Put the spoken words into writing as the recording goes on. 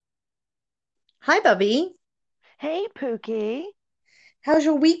Hi, Bubby. Hey, Pookie. How's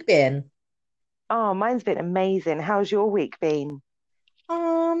your week been? Oh, mine's been amazing. How's your week been?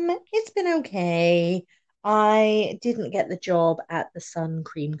 It's been okay. I didn't get the job at the Sun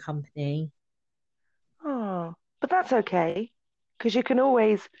Cream Company. Oh, but that's okay because you can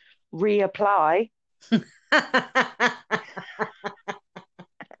always reapply. That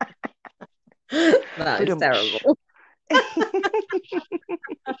is Ba-dum-tsh. terrible.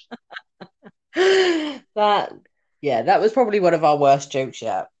 That, yeah, that was probably one of our worst jokes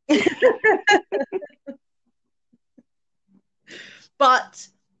yet. But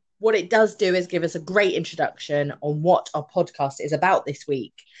what it does do is give us a great introduction on what our podcast is about this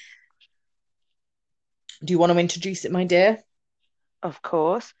week. Do you want to introduce it, my dear? Of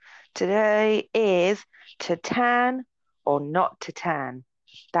course. Today is to tan or not to tan.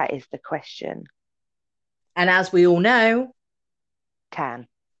 That is the question. And as we all know, Tan.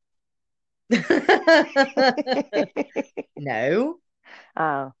 no.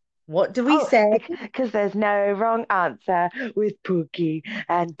 Oh, What do we oh, say? because there's no wrong answer with Pookie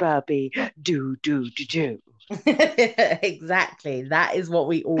and Bubby. Do. Exactly. That is what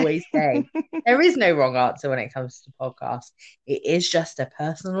we always say. There is no wrong answer when it comes to podcasts. It is just a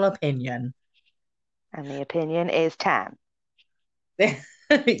personal opinion. And the opinion is tan.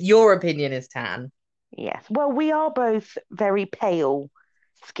 Your opinion is tan. Yes. Well, we are both very pale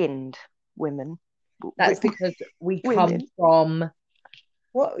skinned women. That's because we come Women. from,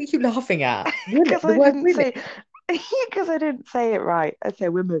 what are you laughing at? Women. Because The I word didn't women. say because I didn't say it right. I say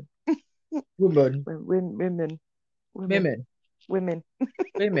women. Woman. Women. Women. Women. Women.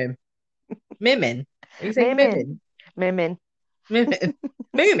 Women. Women. Are you saying Women. women? Women.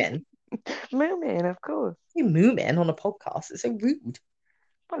 Women. Women. Women, of course. Say moomin on a podcast. It's so rude.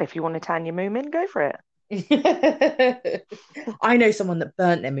 Well, if you want to tan your moomin, go for I know someone that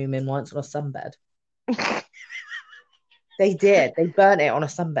burnt their moomin once on a sunbed. it. They did. They burnt it on a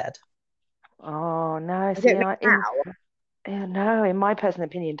sunbed. Oh no, I see don't know how. no, in my personal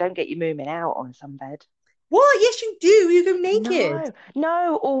opinion, don't get your moomin out on a sunbed. What? Yes, you do. You go naked. No,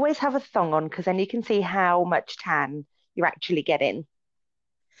 no, always have a thong on because then you can see how much tan you're actually getting.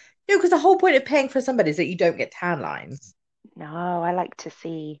 No, because the whole point of paying for a sunbed is that you don't get tan lines. No, I like to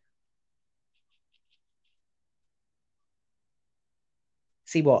see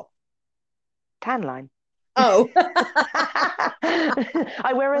See what? tan line. Oh.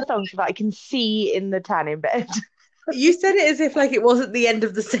 I wear a thong so that I can see in the tanning bed. You said it as if like it wasn't the end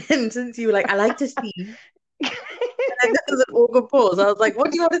of the sentence. You were like, I like to see. And then there was an awkward pause. I was like,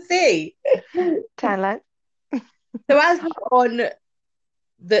 what do you want to see? Tan line. So as we're on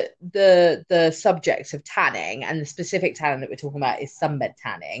the subject of tanning and the specific tanning that we're talking about is sunbed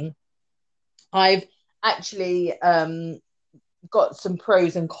tanning, I've actually got some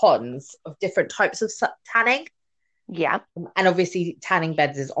pros and cons of different types of tanning. Yeah. And obviously, tanning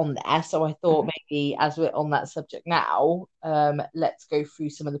beds is on there. So I thought Mhm. maybe as we're on that subject now, let's go through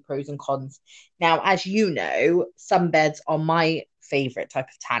some of the pros and cons. Now, as you know, sunbeds are my favorite type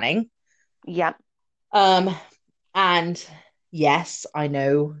of tanning. Yeah. Um, and yes, I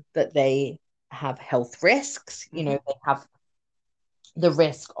know that they have health risks. You Mhm. know, they have the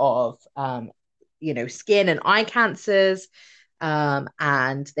risk of, skin and eye cancers,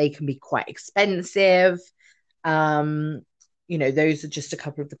 and they can be quite expensive. Um, those are just a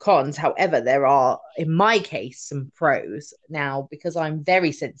couple of the cons. However, there are, in my case, some pros. Now, because I'm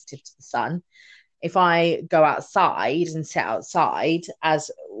very sensitive to the sun, if I go outside and sit outside,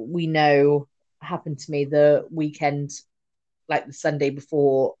 as we know happened to me the weekend, like the Sunday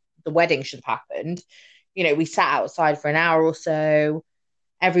before the wedding should have happened, we sat outside for an hour or so.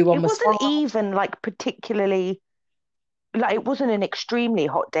 Everyone It was wasn't fine. even like particularly like it wasn't an extremely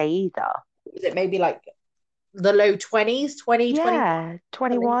hot day either. Was it maybe like the low 20s, 20, 20, Yeah, something?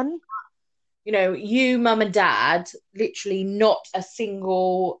 21. You, mum, and dad, literally not a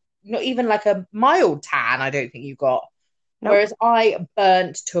single, not even like a mild tan, I don't think you got. Nope. Whereas I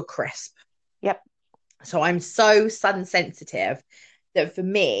burnt to a crisp. Yep. So I'm so sun sensitive that for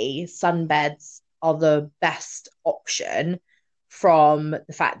me, sunbeds are the best option from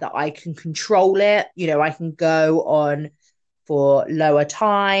the fact that I can control it. I can go on for lower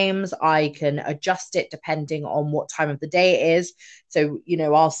times. I can adjust it depending on what time of the day it is. So,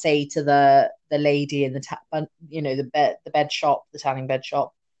 I'll say to the lady in the bed shop, the tanning bed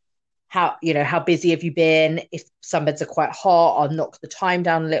shop, how busy have you been? If some beds are quite hot, I'll knock the time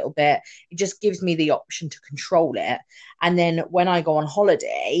down a little bit. It just gives me the option to control it. And then when I go on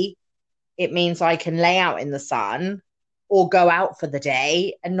holiday, it means I can lay out in the sun or go out for the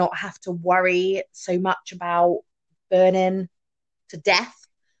day and not have to worry so much about burning to death.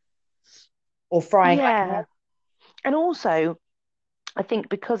 or frying like Yeah. And also, I think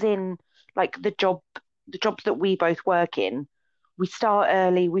because in like the jobs that we both work in, we start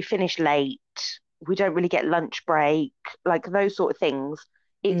early, we finish late, we don't really get lunch break, like those sort of things.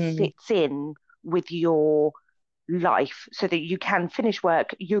 It mm, fits in with your life so that you can finish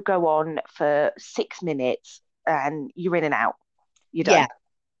work, you go on for 6 minutes and you're in and out. You're yeah, done.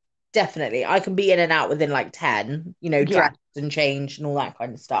 definitely. I can be in and out within like 10, Yeah. dressed and changed and all that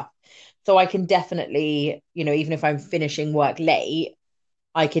kind of stuff. So I can definitely, even if I'm finishing work late,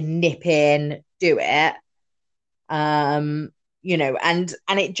 I can nip in, do it. Um, and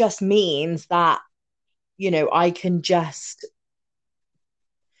it just means that, I can just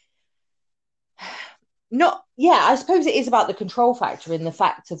not, yeah, I suppose it is about the control factor in the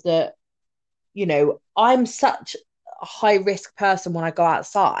fact of the, I'm such a high risk person when I go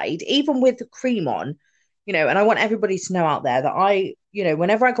outside, even with the cream on, and I want everybody to know out there that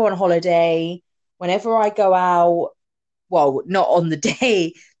whenever I go on holiday, whenever I go out, well, not on the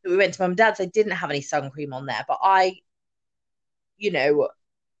day that we went to mum and dad's, I didn't have any sun cream on there, but I, you know,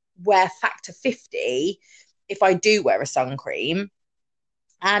 wear factor 50 if I do wear a sun cream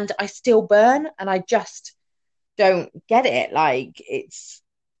and I still burn and I just don't get it. Like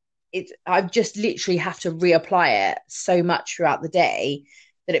I just literally have to reapply it so much throughout the day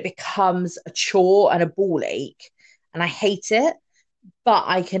that it becomes a chore and a ball ache. And I hate it, but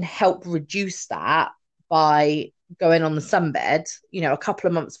I can help reduce that by going on the sunbed, a couple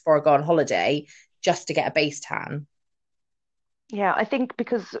of months before I go on holiday just to get a base tan. Yeah, I think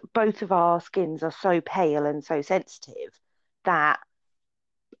because both of our skins are so pale and so sensitive that,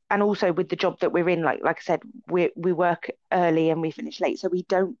 and also with the job that we're in, like I said, we work early and we finish late, so we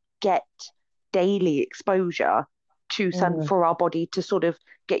don't get daily exposure to sun Mm, for our body to sort of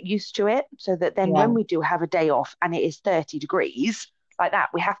get used to it, so that then yeah, when we do have a day off and it is 30 degrees like that,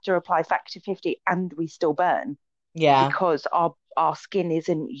 we have to apply factor 50 and we still burn yeah, because our skin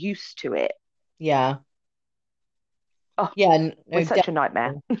isn't used to it. yeah, Oh, yeah. we're No, such a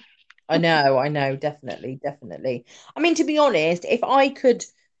nightmare. definitely. I know, definitely, definitely. I mean, to be honest, if I could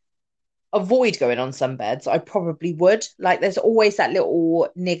avoid going on sunbeds, I probably would. Like, there's always that little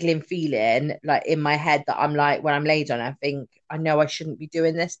niggling feeling, like in my head, that I'm like, when I'm laid on, I think I know I shouldn't be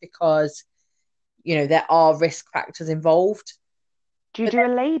doing this because there are risk factors involved. Do you But do a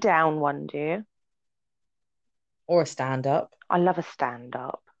lay down one, do you? or a stand up. I love a stand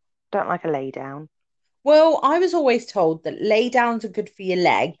up. Don't like a lay down. Well, I was always told that lay downs are good for your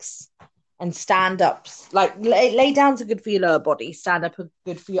legs and stand ups, like lay downs are good for your lower body, stand up are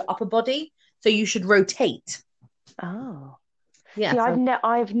good for your upper body. So you should rotate. Oh. Yeah. See, So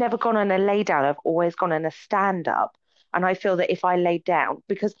I've never gone on a lay down. I've always gone on a stand up. And I feel that if I lay down,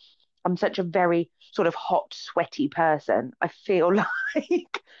 because I'm such a very sort of hot, sweaty person, I feel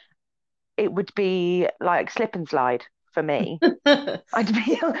like it would be like slip and slide for me. I'd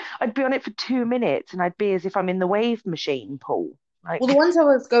be I'd be on it for 2 minutes and I'd be as if I'm in the wave machine pool. well, the Like, ones I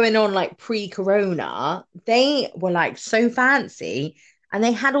was going on like pre-corona, they were like so fancy and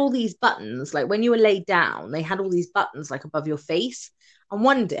they had all these buttons. Like when you were laid down, they had all these buttons like above your face. And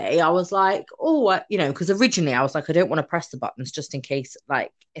one day I was like, oh, because originally I was like, I don't want to press the buttons just in case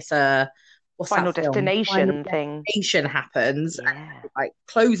like it's a what's Final that film? Final Destination thing. Destination happens and Yeah. it, like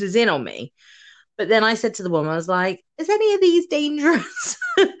closes in on me. But then I said to the woman, I was like, is any of these dangerous?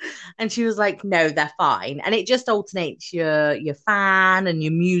 And she was like, no, they're fine. And it just alternates your fan and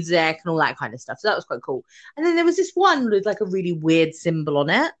your music and all that kind of stuff. So that was quite cool. And then there was this one with like a really weird symbol on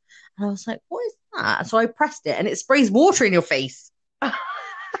it. And I was like, what is that? So I pressed it and it sprays water in your face. I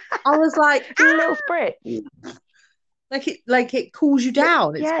was like, Little spritz. like it cools you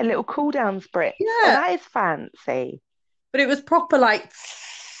down. It's Yeah, little cool down spritz. Oh, yeah. that is fancy. But it was proper like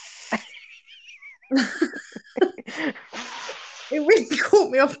it really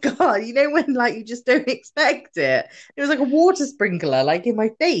caught me off guard. When like you just don't expect it. It was like a water sprinkler, like in my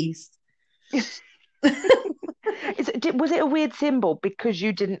face. Was it a weird symbol because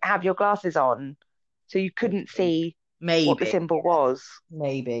you didn't have your glasses on, so you couldn't see what the Maybe, symbol was?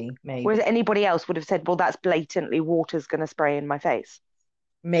 maybe, Whereas anybody else would have said, well, that's blatantly water's going to spray in my face.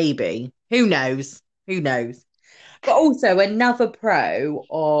 maybe. Who knows? Who knows? But also another pro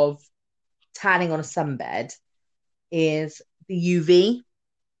of tanning on a sunbed is the UV.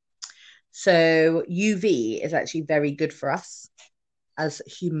 So UV is actually very good for us as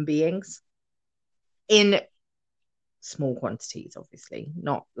human beings in small quantities, obviously,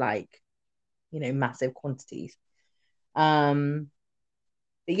 not like, massive quantities. Um,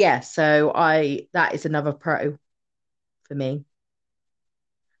 but yeah, so I that is another pro for me.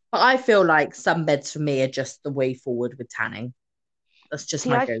 But I feel like sunbeds for me are just the way forward with tanning. That's just See,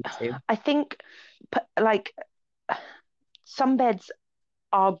 my go-to. I think like some beds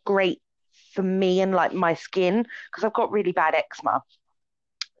are great for me and like my skin because I've got really bad eczema.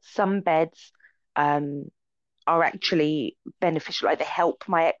 Some beds um are actually beneficial, like they help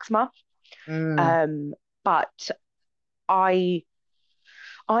my eczema. Mm. Um, but I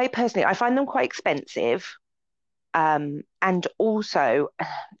I personally I find them quite expensive. And also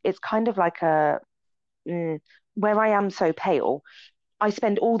it's kind of like mm, where I am so pale, I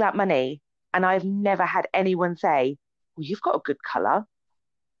spend all that money and I've never had anyone say, well, you've got a good color.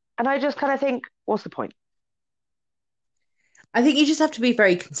 And I just kind of think, what's the point? I think you just have to be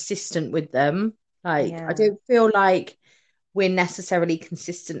very consistent with them. Like, I Yeah, don't feel like we're necessarily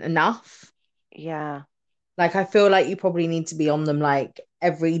consistent enough. yeah, Like, I feel like you probably need to be on them like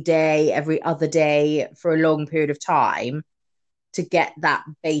every day, every other day for a long period of time to get that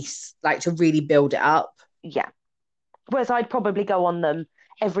base, like to really build it up. yeah. Whereas I'd probably go on them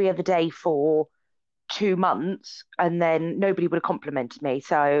every other day for 2 months and then nobody would have complimented me.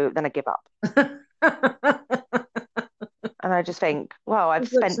 So then I give up. And I just think, well, I've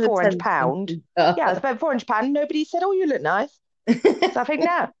Puts spent the attention £400. seeker. Yeah, I spent £400. Nobody said, oh, you look nice. So I think,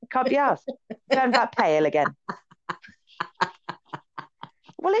 no, can't be asked. Turn back pale again.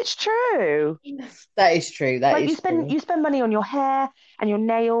 Well, it's true. That is true. That Like is true. you spend money on your hair and your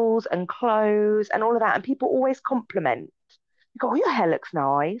nails and clothes and all of that, and people always compliment. You go, oh, your hair looks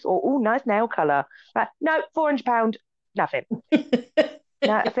nice, or oh, nice nail color. Like, no, £400, nothing.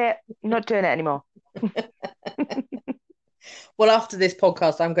 No, that's it. I'm not doing it anymore. Well, after this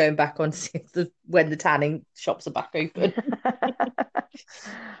podcast, I'm going back on to see if when the tanning shops are back open.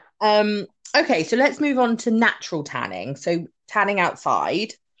 Um, okay, so let's move on to natural tanning. So tanning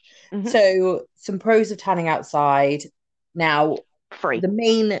outside. Mhm. So some pros of tanning outside. Now, Free. the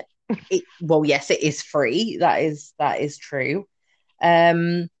main well, yes, it is free. That is true.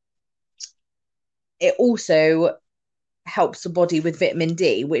 Um, it also helps the body with vitamin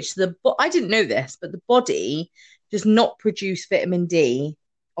D, which I didn't know this, but the body does not produce vitamin D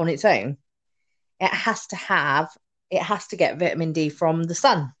on its own. It has to have it has to get vitamin D from the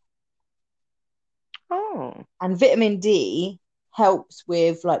sun. Oh, And vitamin D helps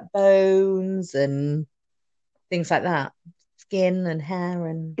with like bones and things like that, skin and hair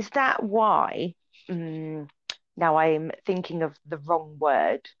and is that why? Mm, now I'm thinking of the wrong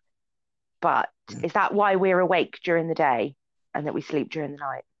word, but is that why we're awake during the day and that we sleep during the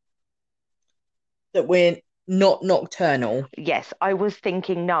night? that we're not nocturnal. Yes, I was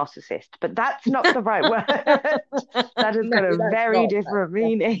thinking narcissist, but that's not the right word. That has No, got a that's very not. different That's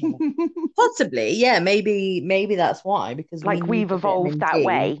definitely meaning. not. Possibly, yeah, maybe that's why, because we Like need we've the evolved vitamin that D.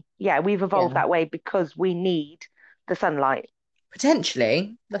 way. Yeah, we've evolved Yeah, that way because we need the sunlight.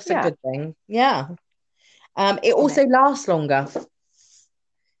 potentially. That's a Yeah, good thing. Yeah. It on it. also lasts longer.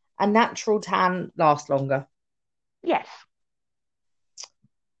 A natural tan lasts longer. Yes.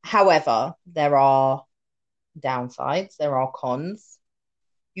 However, there are downsides, there are cons.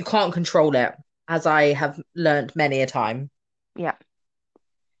 You can't control it, as I have learnt many a time. Yeah.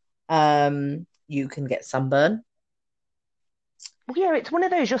 You can get sunburn. Well, yeah, it's one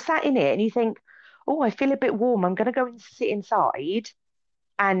of those you're sat in it and you think, oh, I feel a bit warm. I'm going to go and sit inside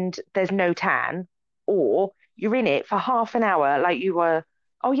and there's no tan. Or you're in it for half an hour, like you were,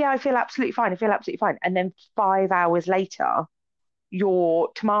 oh, yeah, I feel absolutely fine. I feel absolutely fine. And then 5 hours later, you're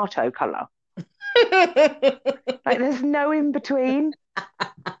tomato color. Like there's no in between.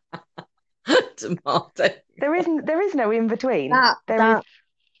 Tomato. There is no in between. That There is that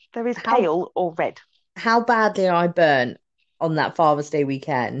there is how pale or red. how badly I burnt on that Father's Day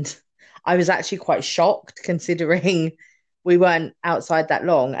weekend. I was actually quite shocked considering we weren't outside that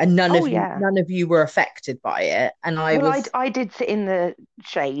long and Oh yeah. none of you were affected by it. And I Well, was I did sit in the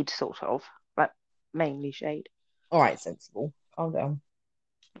shade, sort of, but mainly shade. all right, sensible. Calm down.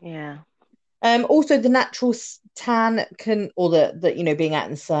 Yeah. Also the natural tan can, or the being out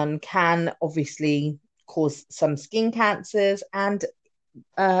in the sun can obviously cause some skin cancers and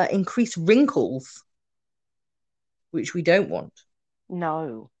increase wrinkles, which we don't want.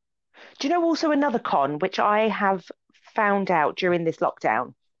 No. Do you know also another con, which I have found out during this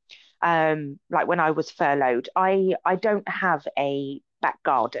lockdown? Like when I was furloughed, I don't have a back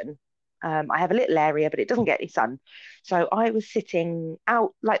garden. I have a little area, but it doesn't get any sun. So I was sitting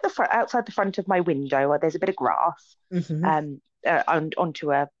out, like the front, outside the front of my window, where there's a bit of grass, Hmm.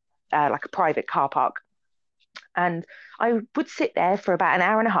 onto a like a private car park, and I would sit there for about an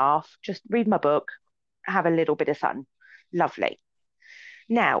hour and a half, just read my book, have a little bit of sun. Lovely.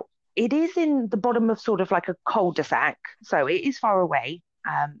 Now, it is in the bottom of sort of like a cul-de-sac, so it is far away,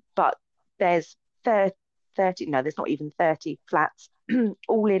 but there's 30, no, there's not even 30 flats.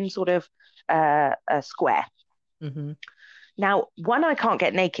 all in sort of a square. Hmm. Now, one, I can't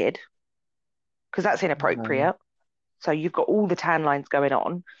get naked because that's No. inappropriate. So you've got all the tan lines going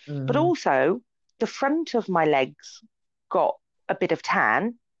on, but Mm. also the front of my legs got a bit of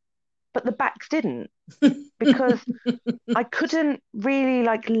tan, but the backs didn't because I couldn't really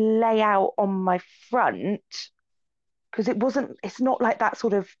like lay out on my front because it's not like that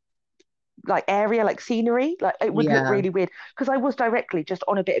sort of like area, like scenery. Like it would look Yeah. really weird because I was directly just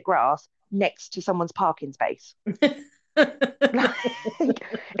on a bit of grass next to someone's parking space. Like,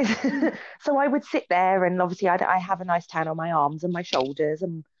 so I would sit there, and obviously I have a nice tan on my arms and my shoulders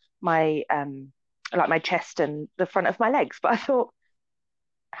and my like my chest and the front of my legs. But I thought,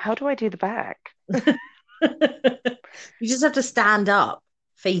 how do I do the back? You just have to stand up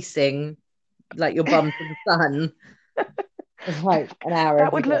facing like your bum to the sun for like an hour That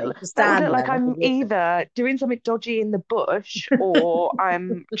every would day. look Just that would look stand like there like a I'm wizard. either doing something dodgy in the bush or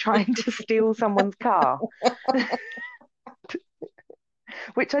I'm trying to steal someone's car,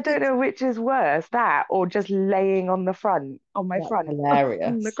 which I don't know which is worse, that or just laying on my That's front on the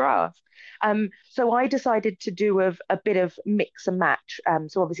hilarious. grass. So I decided to do a bit of mix and match.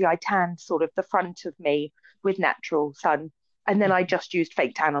 So obviously I tanned sort of the front of me with natural sun, and then I just used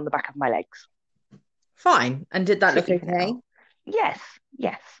fake tan on the back of my legs Fine. And did that to look even it okay? out. Yes,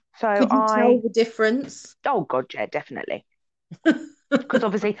 yes. So Could you tell the difference? oh God, yeah, definitely. Because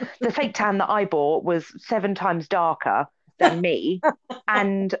obviously the fake tan that I bought was 7 times darker than me,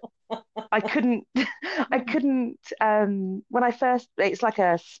 and I couldn't I couldn't when I first it's like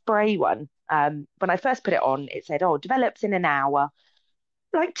a spray one. When I first put it on, it said, oh, develops in an hour.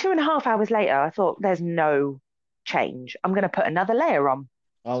 Like 2.5 hours later, I thought there's no change. I'm gonna put another layer on.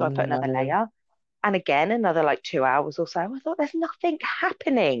 Oh So I put another no. layer and again another like 2 hours or so. I thought there's nothing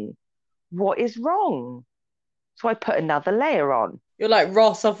happening. What is wrong? So I put another layer on. You're like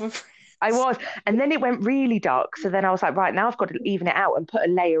Ross off of I Friends. was. And then it went really dark. So then I was like, right, now I've got to even it out and put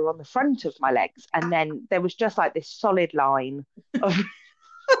a layer on the front of my legs. And then there was just like this solid line of,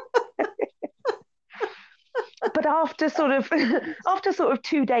 but after sort of, after sort of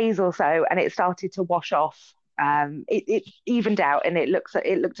 2 days or so, and it started to wash off, it evened out and it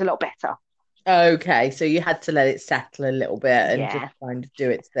looked a lot better. Okay, so you had to let it settle a little bit and just Yeah. kind of do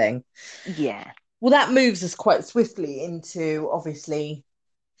its thing. Yeah. Well, that moves us quite swiftly into obviously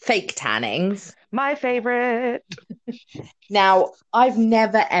fake tannings. My favorite. Now, I've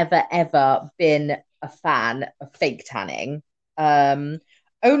never, ever, ever been a fan of fake tanning. Um,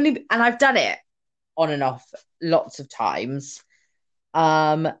 only, and I've done it on and off lots of times.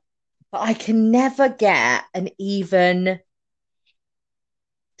 But I can never get an even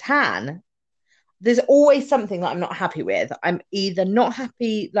tan. There's always something that I'm not happy with. I'm either not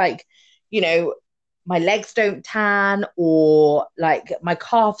happy, like, you know, my legs don't tan, or like my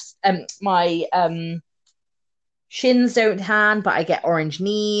calves, my shins don't tan, but I get orange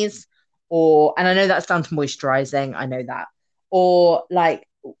knees, or, and I know that's down to moisturizing, I know that, or like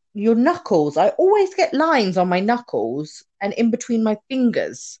your knuckles. I always get lines on my knuckles and in between my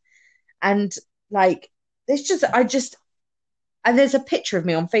fingers, and like, there's just, I just, and there's a picture of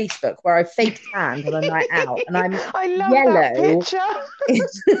me on Facebook where I fake tanned on a night out and I'm I love that yellow. picture.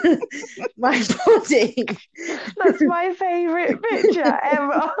 My body, That's my favorite picture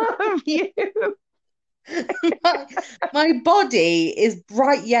ever of you. my, my body is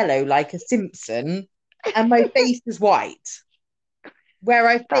bright yellow like a Simpson, and my face is white, where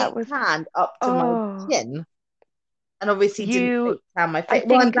I That fake was, tanned up to my oh, chin. And obviously didn't you, fake tan my I face.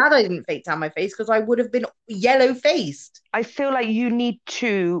 Well, I'm think, glad I didn't fake tan my face because I would have been yellow faced. I feel like you need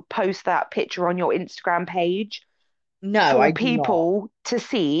to post that picture on your Instagram page No, for I do not. people to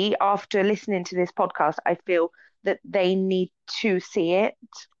see after listening to this podcast. I feel that they need to see it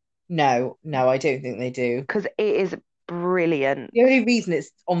No, no, I don't think they do. because it is brilliant. The only reason it's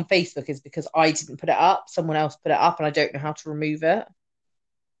on Facebook is because I didn't put it up. Someone else put it up, and I don't know how to remove it.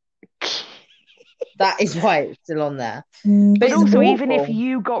 That is why it's still on there. But But it's also, even if awful.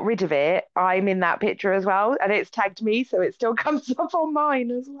 you got rid of it, I'm in that picture as well, and it's tagged me, so it still comes up on mine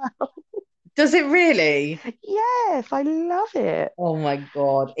as well. Does it really? Yes, I love it. Oh my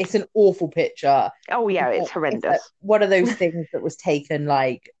God. It's an awful picture. Oh yeah, It's it's like horrendous. one of those things that was taken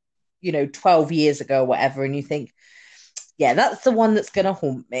like, 12 years ago or whatever. And you think, yeah, that's the one that's going to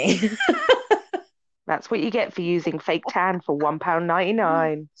haunt me. That's what you get for using fake tan for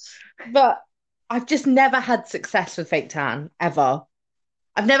 £1.99. But I've just never had success with fake tan, ever.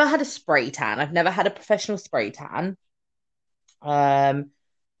 I've never had a spray tan. I've never had a professional spray tan, um,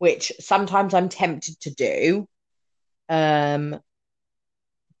 which sometimes I'm tempted to do. Um,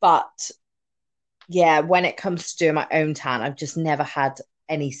 but Yeah, when it comes to doing my own tan, I've just never had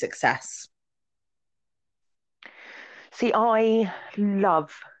any success. See, I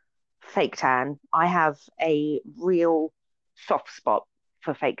love fake tan. I have a real soft spot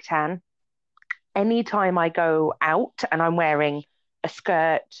for fake tan. Anytime I go out and I'm wearing a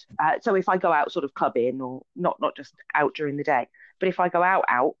skirt, so if I go out sort of clubbing or not just out during the day, but if I go out,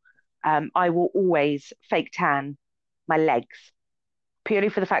 I will always fake tan my legs purely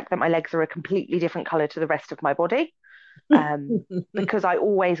for the fact that my legs are a completely different color to the rest of my body. Because I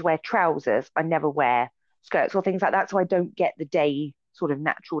always wear trousers, I never wear skirts or things like that, so I don't get the day sort of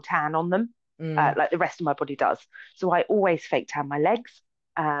natural tan on them, Mm. like the rest of my body does. So I always fake tan my legs.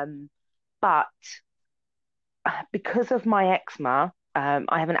 But because of my eczema,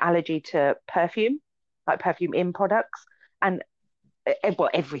 I have an allergy to perfume, like perfume in products, and well,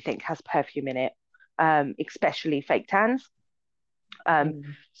 everything has perfume in it, especially fake tans. Um,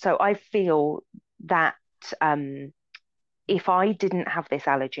 Mm. so I feel that um, if I didn't have this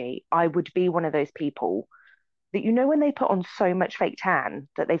allergy, I would be one of those people that when they put on so much fake tan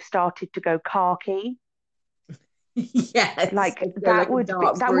that they've started to go khaki. Yes, Like I feel like a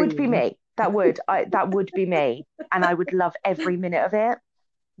dark that would be green. me. That would be me, and I would love every minute of it.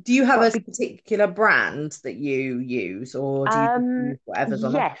 Do you have But a particular brand that you use, or do you just use whatever's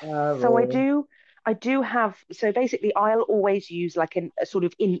on yes. offer, So or I do have, so basically I'll always use like a sort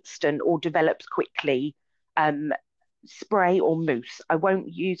of instant or develops quickly um spray or mousse. I won't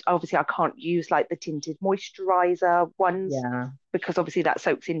use, obviously I can't use like the tinted moisturizer ones yeah. because obviously that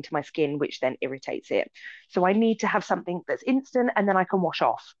soaks into my skin, which then irritates it. So I need to have something that's instant and then I can wash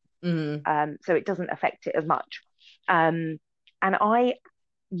off. Mm. So it doesn't affect it as much. Um, and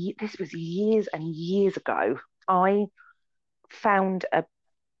this was years and years ago. I found a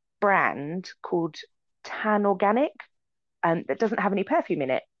brand called Tan Organic that doesn't have any perfume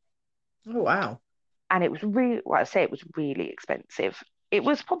in it. Oh wow. And it was really, well, I say it was really expensive. It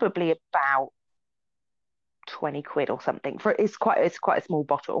was probably about 20 quid or something for it's quite a small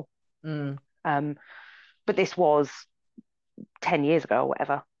bottle. Mm. Um, but this was 10 years ago or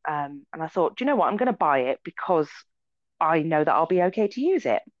whatever. And I thought, do you know what? I'm going to buy it because I know that I'll be okay to use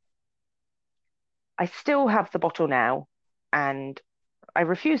it. I still have the bottle now and I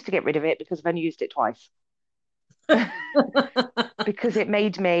refuse to get rid of it because I've only used it twice. Because it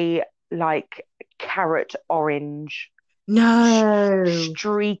made me like carrot orange, No.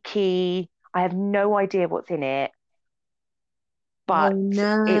 streaky. I have no idea what's in it, Oh but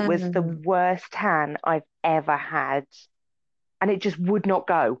it was the no. worst tan I've ever had. And it just would not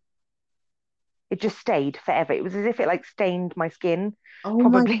go. It just stayed forever. It was as if it like stained my skin Oh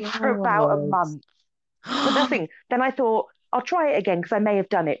my probably for about a God. month. But the thing, then I thought, I'll try it again because I may have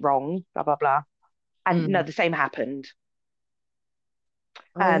done it wrong, blah, blah, blah. And no, Mm. the same happened.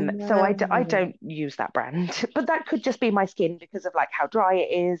 Oh So I no. don't use that brand, but that could just be my skin because of like how dry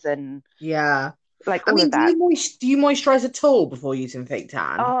it is and Yeah. like I all mean, of that. do you moisturize at all before using fake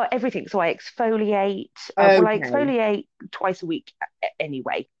tan? Oh, everything. So I exfoliate. Well, I Okay. exfoliate twice a week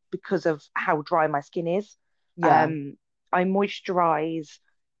anyway because of how dry my skin is. Yeah. Um, I moisturize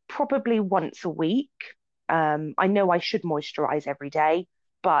probably once a week. I know I should moisturize every day,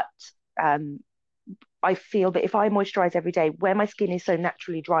 but um, I feel that if I moisturize every day, where my skin is so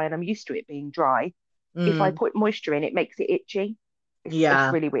naturally dry and I'm used to it being dry, if I Mm. put moisture in, it makes it itchy. It's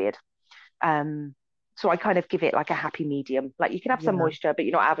Yeah. really weird. Um, so I kind of give it like a happy medium. Like you can have some Yeah. moisture, but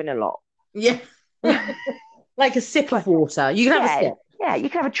you're not having a lot. Yeah. Like a sip So of water. You can have a yeah, sip. yeah, you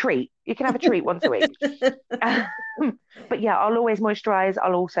can have a treat. You can have a treat once a week. But yeah, I'll always moisturize.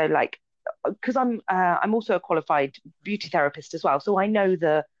 I'll also like because I'm also a qualified beauty therapist as well, so I know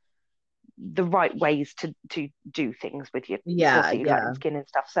the right ways to do things with your Yeah, pussy, like yeah. and skin and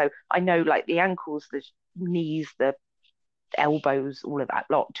stuff. So I know like the ankles, the knees, the elbows, all of that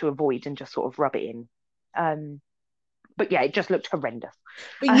lot to avoid and just sort of rub it in. Um, but yeah, it just looked horrendous.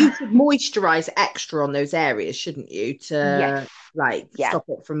 But you should moisturize extra on those areas, shouldn't you? Yes, To like yeah, stop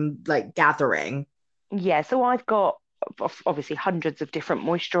it from like gathering. yeah. So I've got obviously hundreds of different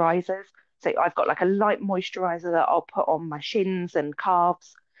moisturizers. So I've got like a light moisturizer that I'll put on my shins and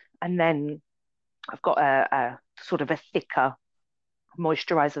calves, and then I've got a sort of a thicker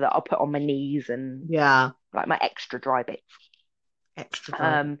moisturizer that I'll put on my knees and Yeah. like my extra dry bits. Extra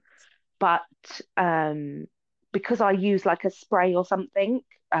dry. Um, but um, because I use like a spray or something,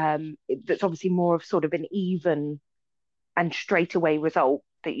 that's obviously more of sort of an even and straight away result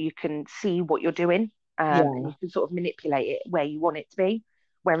that you can see what you're doing, and Yeah. you can sort of manipulate it where you want it to be.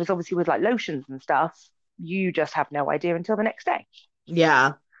 Whereas obviously with like lotions and stuff, you just have no idea until the next day.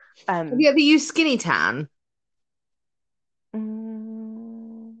 Yeah. Have Um, you ever used Skinny Tan?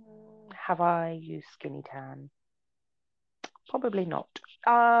 mm, have I used Skinny Tan? Probably not.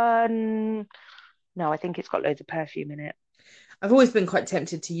 No, I think it's got loads of perfume in it. I've always been quite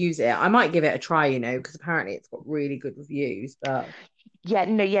tempted to use it. I might give it a try, because apparently it's got really good reviews. But Yeah,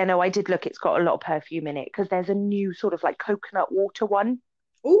 no, I did look. It's got a lot of perfume in it because there's a new sort of like coconut water one.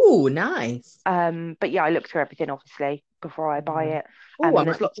 oh, nice. But yeah, I looked through everything obviously before I buy it. Oh, I There's might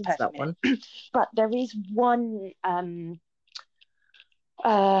look lots of into that perfume one. in it. But there is one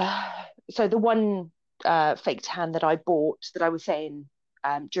uh so the one fake tan that I bought that I was saying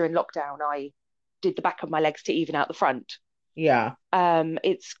during lockdown I did the back of my legs to even out the front. Yeah,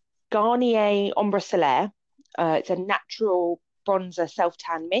 It's Garnier Ombre Solaire. It's a natural bronzer self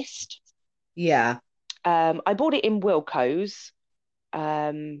tan mist. yeah, I bought it in Wilko's,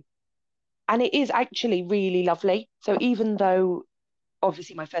 um, and it is actually really lovely. So even though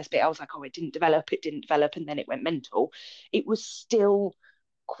obviously my first bit I was like, oh, it didn't develop, and then it went mental, it was still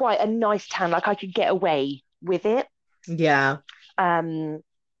quite a nice tan. Like I could get away with it. yeah. Um,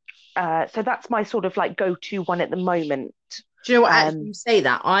 so that's my sort of like go-to one at the moment. Do you know what? Actually, Um, you say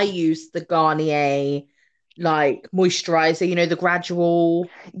that. I use the Garnier like moisturizer, the gradual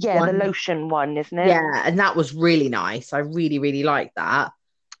yeah, the one. lotion one, isn't it? Yeah, and that was really nice. I really, really like that.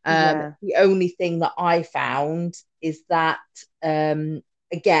 Yeah, The only thing that I found is that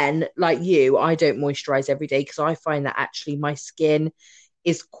again, like you, I don't moisturize every day because I find that actually my skin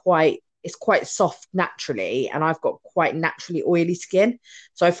is quite soft naturally, and I've got quite naturally oily skin.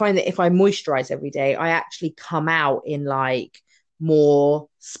 So I find that if I moisturize every day, I actually come out in like more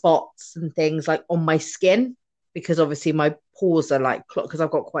spots and things like on my skin because obviously my pores are like because I've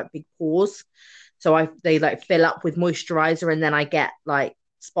got quite big pores. So they like fill up with moisturizer and then I get like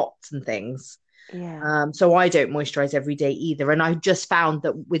spots and things. yeah, So I don't moisturize every day either. And I just found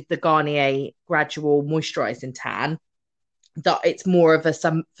that with the Garnier gradual moisturizing tan, that it's more of a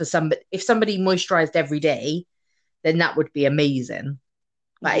some for some if somebody moisturized every day, then that would be amazing.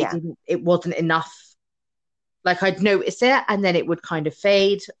 But yeah. it wasn't enough. Like I'd notice it and then it would kind of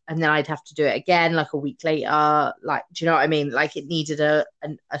fade and then I'd have to do it again like a week later. Like, do you know what I mean? Like it needed a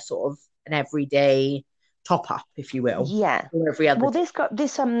sort of an everyday top up, if you will, Yeah. or every other Well, day.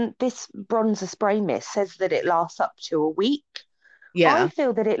 this bronzer spray mist says that it lasts up to a week. I Yeah.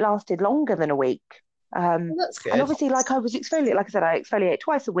 feel that it lasted longer than a week. Um, Well, that's and good. obviously, like I was exfoliate, like I said, I exfoliate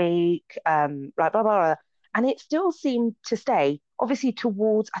twice a week, like blah, blah, blah. And it still seemed to stay, obviously,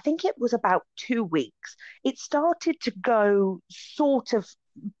 towards, I think it was about 2 weeks. It started to go sort of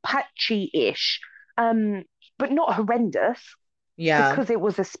patchy-ish, um, but not horrendous Yeah. because it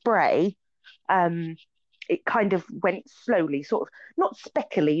was a spray. Um, it kind of went slowly, sort of not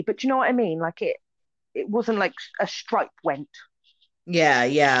speckly, but you know what I mean? Like it wasn't like a stripe went, Yeah.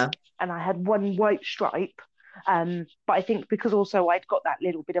 Yeah. and I had one white stripe. But I think because also I'd got that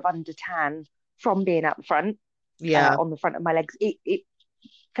little bit of under tan from being out the front, Yeah. on the front of my legs, it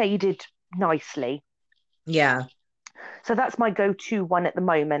faded nicely. Yeah. So that's my go-to one at the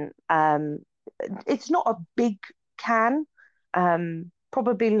moment. It's not a big can,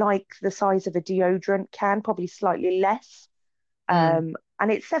 probably like the size of a deodorant can, probably slightly less. Mm.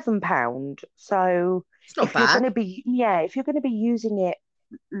 And it's £7. So It's not bad. if you're gonna be using it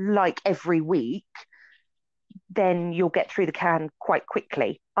like every week, then you'll get through the can quite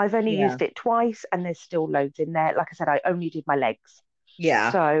quickly. I've only Yeah. used it twice and there's still loads in there. Like I said, I only did my legs.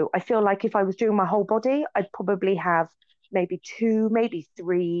 Yeah. So I feel like if I was doing my whole body, I'd probably have maybe two, maybe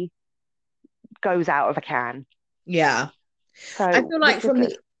three goes out of a can. Yeah. I So, feel like which is from good.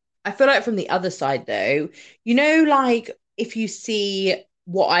 the I feel like from the other side though, like if you see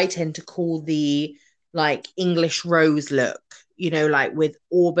what I tend to call the like English rose look, like with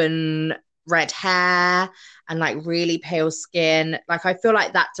auburn red hair and like really pale skin, like I feel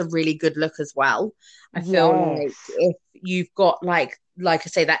like that's a really good look as well. I feel like Yes. if you've got like I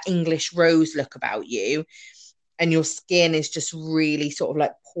say that English rose look about you and your skin is just really sort of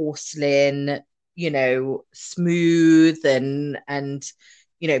like porcelain, smooth and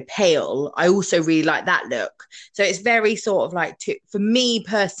pale. I also really like that look. So it's very sort of like for me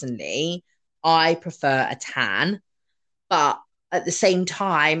personally, I prefer a tan, but at the same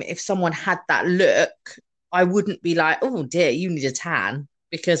time, if someone had that look, I wouldn't be like, oh dear, you need a tan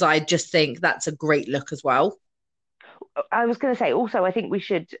because I just think that's a great look as well. I was going to say also, I think we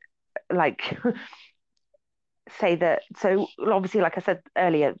should like say that. So obviously, like I said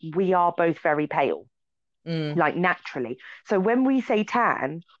earlier, we are both very pale, Mm. like naturally. So when we say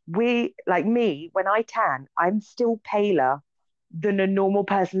tan, we like me, when I tan, I'm still paler than a normal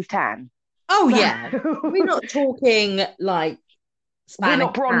person's tan. Oh So yeah. We're not talking like We're Spanish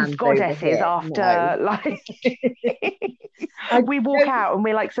not bronze hands over goddesses here. No. after like I we walk don't out and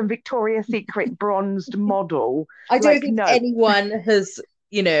we're like some Victoria's Secret bronzed model. I don't Like, think no. anyone has,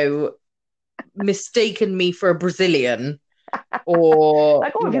 you know, mistaken me for a Brazilian or,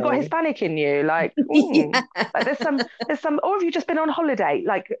 Like, oh, have you got Hispanic in you? Like, yeah. like there's some, or have you just been on holiday?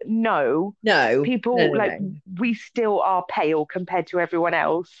 Like, no, No, no, people no, like no. we still are pale compared to everyone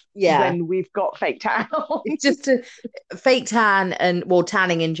else Yeah. when we've got fake tan. It's just a fake tan and well,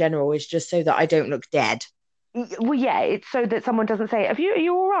 tanning in general is just so that I don't look dead. Well, yeah, it's so that someone doesn't say, are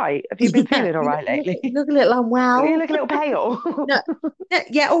you all right? Have you been Yeah, feeling all right lately? you look a little You unwell. look a little pale. No, no,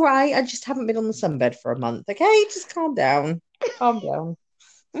 yeah, all right. I just haven't been on the sunbed for a month. Okay, just calm down. Calm down.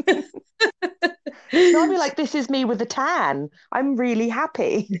 No, I'll be like, this is me with a tan. I'm really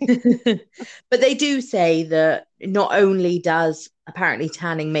happy. But they do say that not only does apparently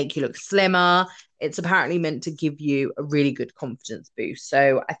tanning make you look slimmer, it's apparently meant to give you a really good confidence boost.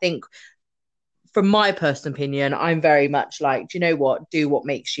 So I think, from my personal opinion, I'm very much like, do you know what? Do what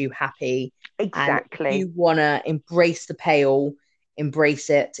makes you happy. And if Exactly. you want to embrace the pale, embrace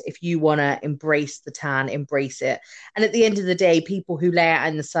it. If you want to embrace the tan, embrace it. And at the end of the day, people who lay out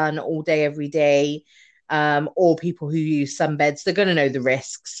in the sun all day, every day, or people who use sunbeds, they're going to know the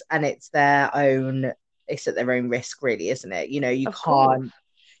risks, and it's at their own risk, really, isn't it? You Of course. can't,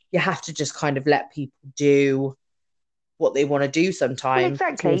 you have to just kind of let people do what they want to do Well, sometimes to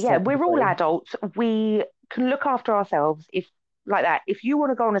exactly. a Yeah, certain we're all degree. adults. We can look after ourselves if like that. If you want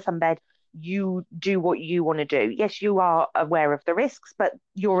to go on a sunbed, you do what you want to do. Yes, you are aware of the risks, but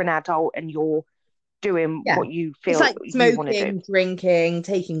you're an adult and you're doing Yeah. what you It's feel like you want to do. smoking, drinking,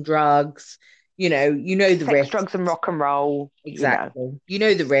 taking drugs. You know the Sex, risks. drugs, and rock and roll. Exactly. You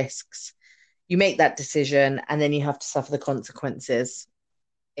know the risks. You make that decision, and then you have to suffer the consequences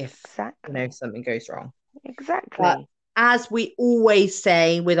if, Exactly. something goes wrong. But Exactly. as we always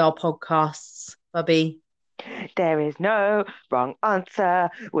say with our podcasts, Bubby, There is no wrong answer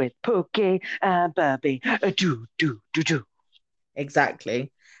with Pookie and Bubby. Do.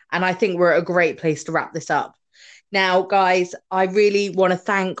 exactly. And I think we're at a great place to wrap this up. Now, guys, I really want to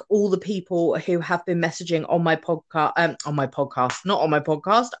thank all the people who have been messaging on my podcast, not on my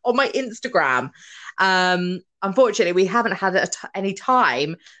podcast, on my Instagram. Unfortunately, we haven't had any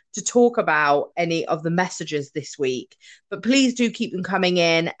time to talk about any of the messages this week, but please do keep them coming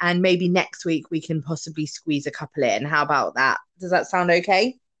in, and maybe next week we can possibly squeeze a couple in. How about that? Does that sound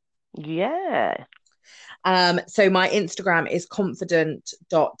okay? Yeah. So my Instagram is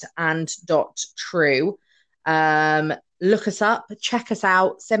confident.and.true. Look us up, check us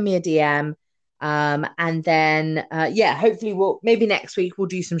out, send me a DM. And then, yeah, hopefully maybe next week we'll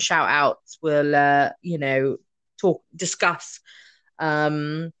do some shout outs. We'll, discuss,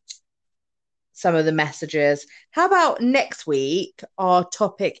 um, some of the messages. How about next week? Our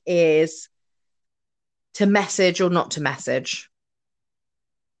topic is to message or not to message.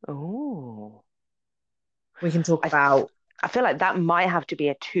 Oh. We can talk I about, I feel like that might have to be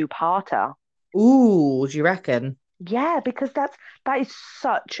a two-parter. ooh, do you reckon? Yeah, because that is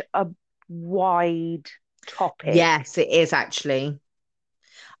such a wide topic. Yes, it is actually.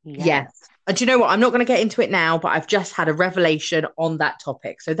 Yes. Yes. And do you know what? I'm not going to get into it now, but I've just had a revelation on that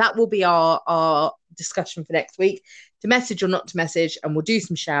topic. So that will be our discussion for next week, to message or not to message. And we'll do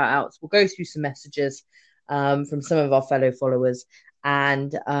some shout outs. We'll go through some messages from some of our fellow followers.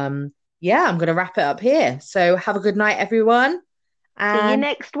 And yeah, I'm going to wrap it up here. So have a good night, everyone. See you And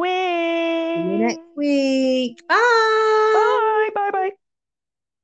next see you next week. week. Bye. Bye. Bye. Bye.